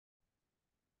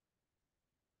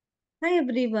Hi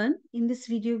everyone. In this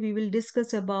video, we will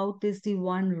discuss about the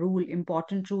one rule,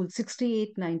 important rule,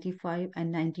 68, 95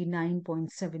 and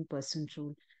 99.7%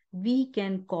 rule. We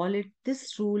can call it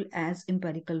this rule as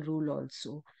empirical rule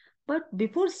also. But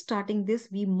before starting this,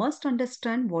 we must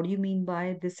understand what you mean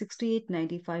by the 68,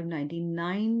 95,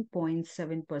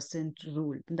 99.7%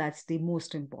 rule. That's the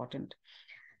most important.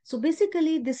 So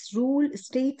basically, this rule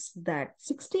states that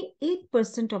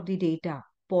 68% of the data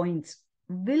points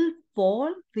will fall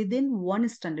within one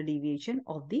standard deviation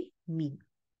of the mean.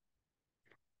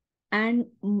 And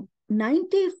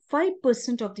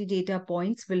 95% of the data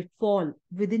points will fall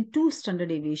within two standard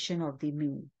deviation of the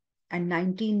mean. And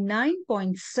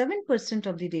 99.7%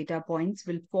 of the data points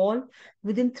will fall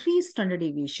within three standard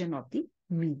deviation of the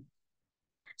mean.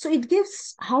 So it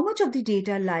gives how much of the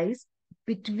data lies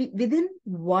within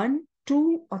 1,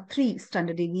 2, or 3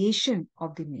 standard deviation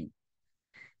of the mean.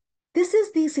 This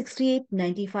is the 68,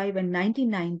 95, and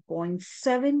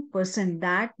 99.7%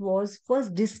 that was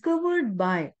first discovered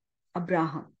by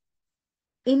Abraham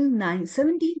in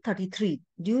 1733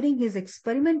 during his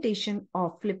experimentation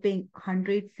of flipping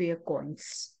 100 fair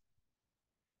coins.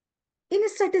 In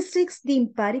statistics, the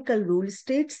empirical rule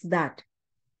states that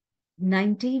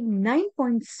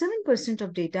 99.7%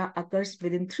 of data occurs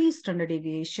within three standard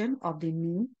deviation of the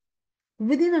mean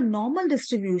within a normal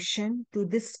distribution to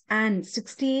this, and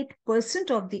 68%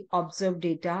 of the observed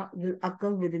data will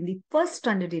occur within the first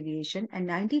standard deviation, and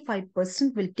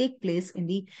 95% will take place in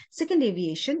the second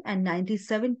deviation, and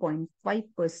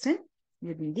 97.5%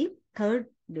 within the third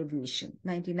deviation,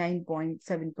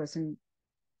 99.7%,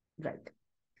 right.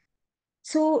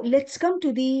 So let's come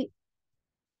to the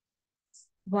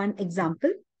one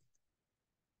example.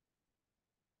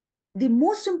 The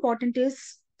most important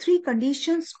is three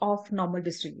conditions of normal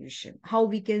distribution. How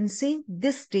we can say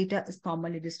this data is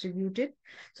normally distributed.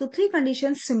 So three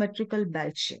conditions: symmetrical,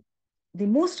 bell-shaped. The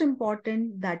most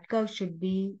important, that curve should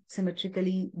be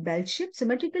symmetrically bell-shaped.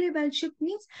 Symmetrically bell-shaped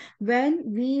means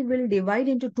when we will divide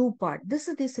into two parts. This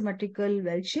is the symmetrical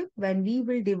bell-shape. When we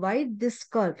will divide this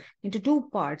curve into two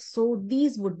parts, so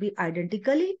these would be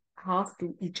identically half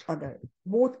to each other.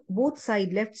 Both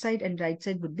side, left side and right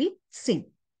side, would be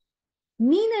same.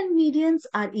 Mean and medians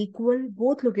are equal,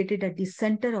 both located at the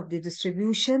center of the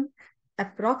distribution,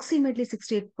 approximately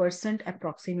 68%,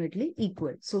 approximately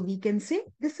equal. So we can say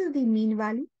this is the mean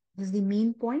value, this is the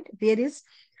mean point. There is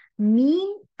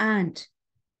mean, and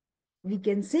we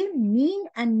can say mean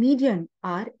and median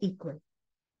are equal,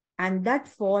 and that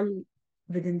fall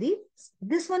within the,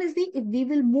 this one is the, if we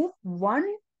will move one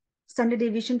standard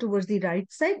deviation towards the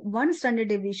right side, one standard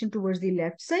deviation towards the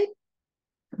left side,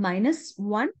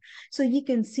 -1. So you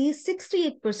can see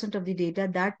 68% of the data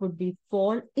that would be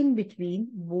fall in between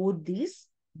both these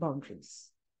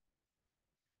boundaries.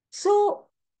 So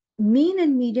mean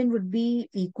and median would be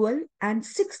equal, and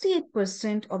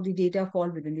 68% of the data fall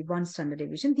within the one standard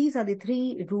deviation. These are the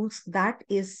three rules, that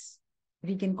is,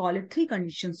 we can call it three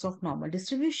conditions of normal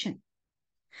distribution.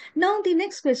 Now the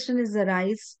next question is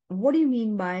arise, what do you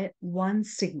mean by 1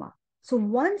 sigma? So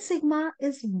 1 sigma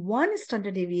is one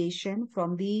standard deviation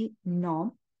from the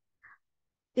norm,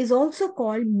 is also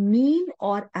called mean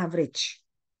or average.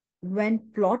 When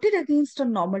plotted against a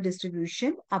normal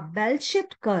distribution, a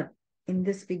bell-shaped curve, in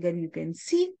this figure you can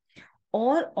see,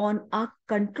 or on a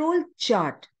control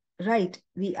chart, right?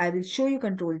 I will show you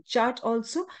control chart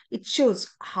also. It shows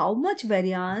how much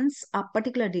variance a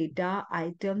particular data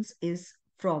items is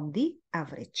from the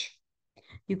average.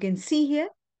 You can see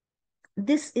here,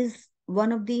 this is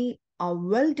one of the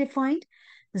well-defined.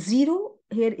 0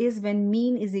 here is when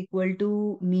mean is equal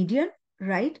to median,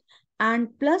 right? And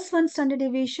 +1 standard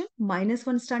deviation,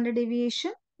 -1 standard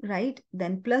deviation, right?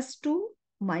 Then +2,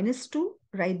 -2,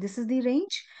 right? This is the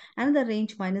range, and the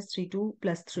range -3 to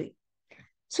 +3.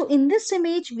 So in this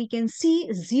image, we can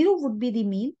see 0 would be the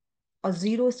mean, or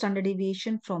 0 standard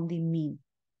deviation from the mean.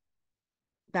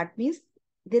 That means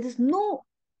there is no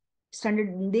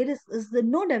standard, there is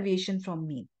no deviation from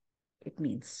mean, it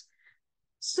means.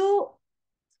 So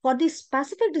for the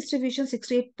specific distribution,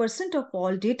 68% of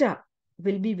all data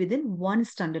will be within one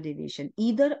standard deviation,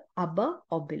 either above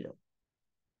or below.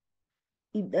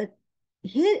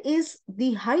 Here is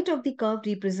the height of the curve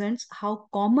represents how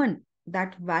common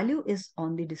that value is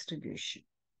on the distribution.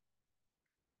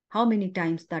 How many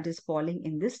times that is falling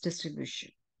in this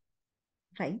distribution,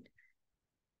 right?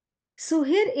 So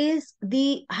here is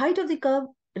the height of the curve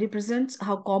represents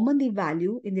how common the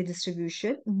value in the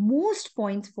distribution. Most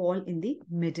points fall in the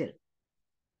middle.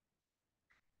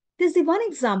 This is the one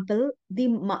example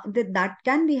that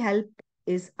can be helped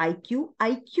is IQ.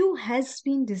 IQ has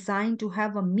been designed to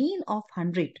have a mean of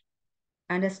 100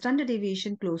 and a standard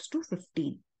deviation close to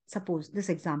 15. Suppose this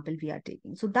example we are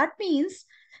taking. So that means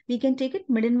we can take it,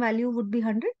 median value would be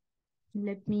 100.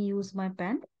 Let me use my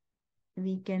pen.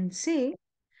 We can say,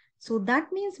 so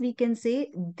that means we can say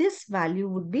this value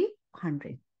would be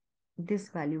 100. This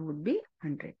value would be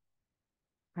 100.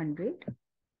 100,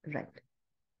 right.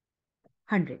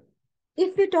 100.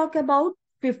 If we talk about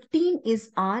 15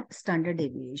 is our standard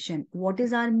deviation. What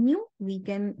is our mu? We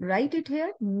can write it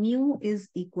here. Mu is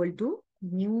equal to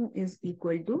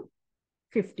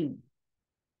 15.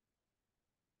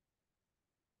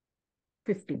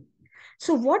 15.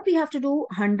 So what we have to do,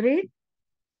 100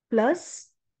 plus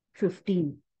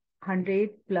 15. 100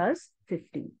 plus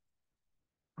 15.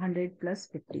 100 plus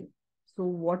 15. So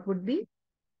what would be?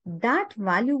 That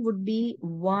value would be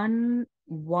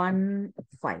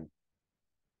 115.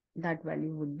 That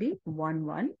value would be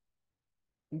 115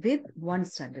 with one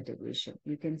standard deviation.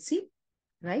 You can see,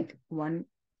 right?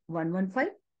 115.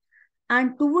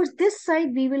 And towards this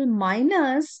side, we will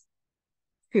minus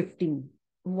 15.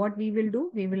 What we will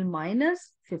do? We will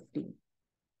minus 15.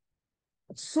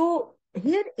 So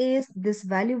here is this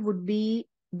value would be,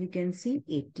 you can see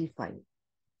 85.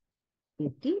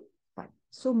 85.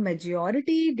 So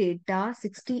majority data,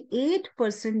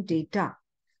 68% data,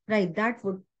 right? That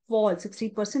would fall,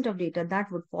 60% of data that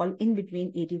would fall in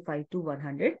between 85 to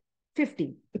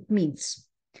 150. It means,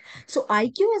 so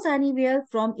IQ is anywhere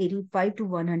from 85 to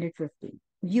 150.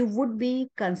 You would be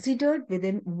considered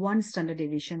within one standard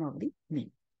deviation of the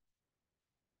mean.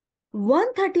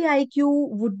 130 IQ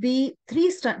would be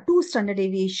two standard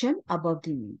deviation above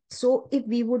the mean. So if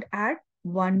we would add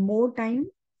one more time,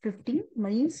 15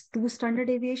 means two standard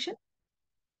deviation.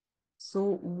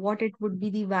 So what it would be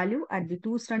the value at the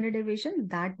two standard deviation?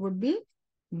 That would be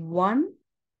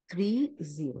 130.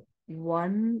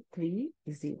 130.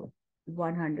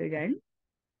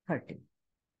 130.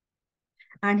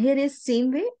 And here is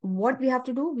same way. What we have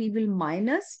to do? We will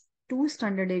minus two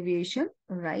standard deviation,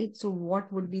 right? So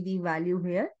what would be the value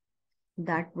here?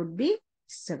 That would be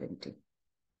 70.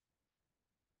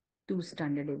 Two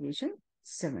standard deviation,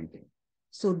 70.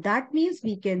 So that means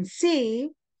we can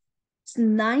say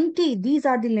 90. These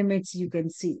are the limits you can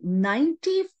see.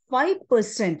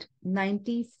 95%,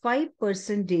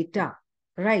 95% data,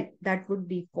 right? That would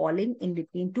be falling in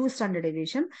between two standard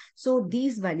deviation. So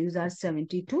these values are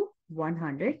 70 to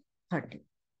 130.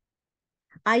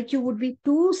 IQ would be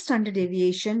two standard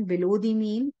deviation below the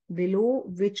mean, below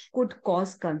which could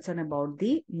cause concern about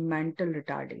the mental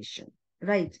retardation,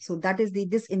 right? So that is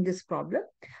this in this problem.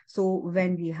 So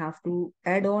when we have to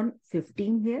add on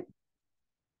 15 here,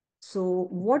 so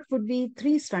what would be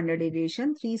three standard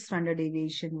deviation? Three standard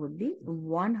deviation would be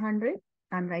 100.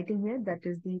 I'm writing here, that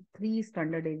is the three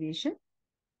standard deviation.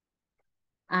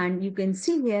 And you can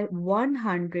see here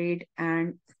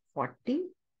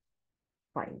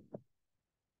 145.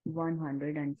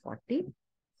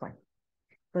 145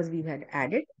 because we had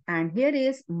added, and here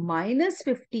is minus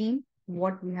 15.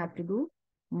 What we have to do?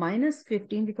 Minus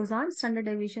 15 because our standard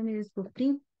deviation is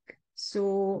 15.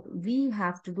 So we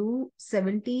have to do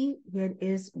 70. Here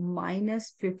is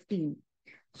minus 15.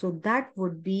 So that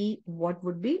would be, what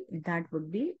would be? That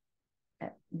would be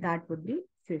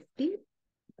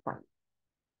 55.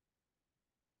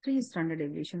 Three standard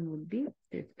deviation would be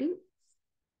 50.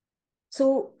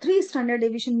 So three standard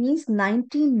deviation means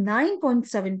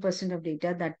 99.7% of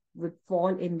data that would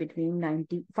fall in between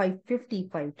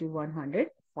 55 to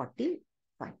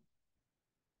 145.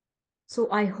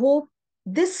 So I hope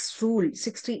this rule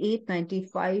 68,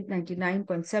 95,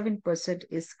 99.7%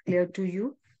 is clear to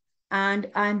you.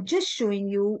 And I'm just showing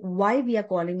you why we are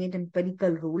calling it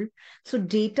empirical rule. So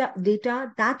data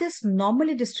that is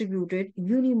normally distributed,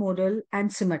 unimodal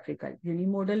and symmetrical.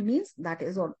 Unimodal means that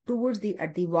is on towards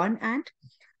at the one end,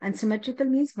 and symmetrical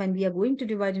means when we are going to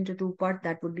divide into two parts,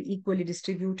 that would be equally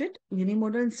distributed.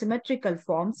 Unimodal and symmetrical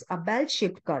forms a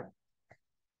bell-shaped curve.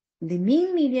 The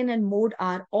mean, median, and mode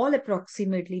are all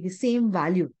approximately the same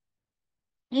value.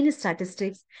 In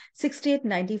statistics, 68,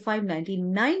 95,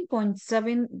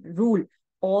 99.7 rule,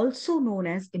 also known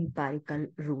as empirical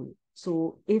rule.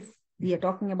 So if we are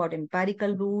talking about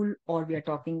empirical rule, or we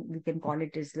can call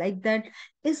it as like that,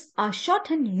 is a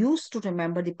shorthand used to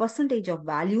remember the percentage of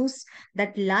values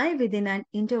that lie within an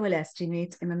interval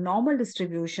estimates in a normal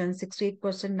distribution. 68%,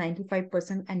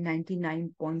 95%, and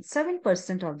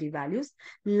 99.7% of the values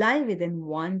lie within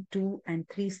 1, 2, and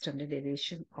 3 standard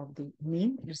deviation of the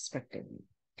mean respectively.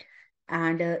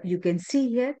 And you can see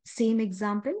here, same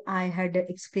example I had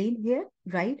explained here,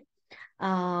 right?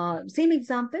 Same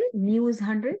example, mu is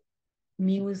 100,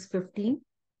 mu is 15,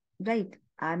 right?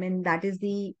 I mean, that is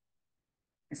the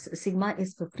sigma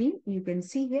is 15. You can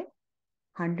see here.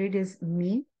 100 is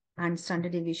mean, and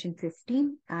standard deviation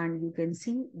 15. And you can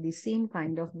see the same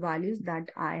kind of values that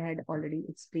I had already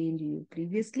explained to you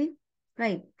previously,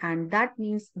 right? And that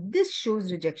means this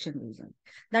shows rejection region.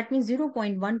 That means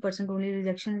 0.1% only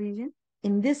rejection region.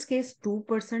 In this case,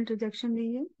 2% rejection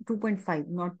region, 2.5,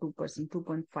 not 2%,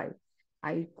 2.5.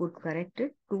 I could correct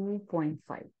it, 2.5,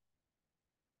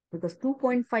 because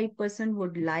 2.5%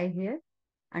 would lie here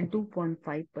and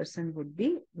 2.5% would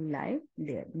be lie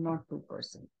there, not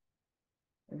 2%,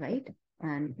 right?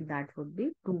 And that would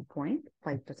be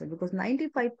 2.5%, because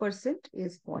 95%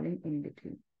 is falling in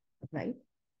between, right?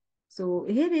 So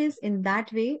here is, in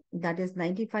that way, that is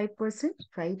 95%,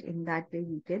 right? In that way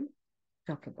we can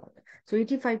talk about. So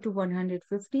 85 to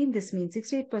 115, this means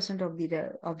 68%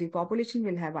 of the population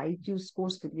will have IQ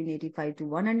scores between 85 to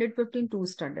 115. Two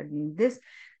standard means this,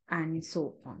 and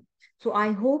so on. So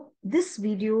I hope this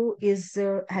video is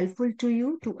helpful to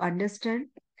you to understand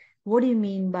what do you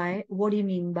mean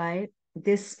by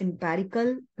this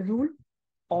empirical rule,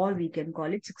 or we can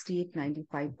call it 68,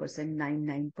 95%,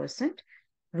 99%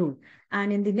 rule.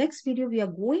 And in the next video, we are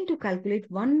going to calculate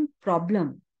one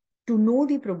problem to know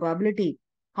the probability,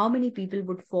 how many people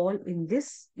would fall in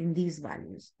these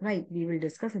values, right? We will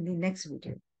discuss in the next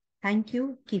video. Thank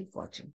you. Keep watching.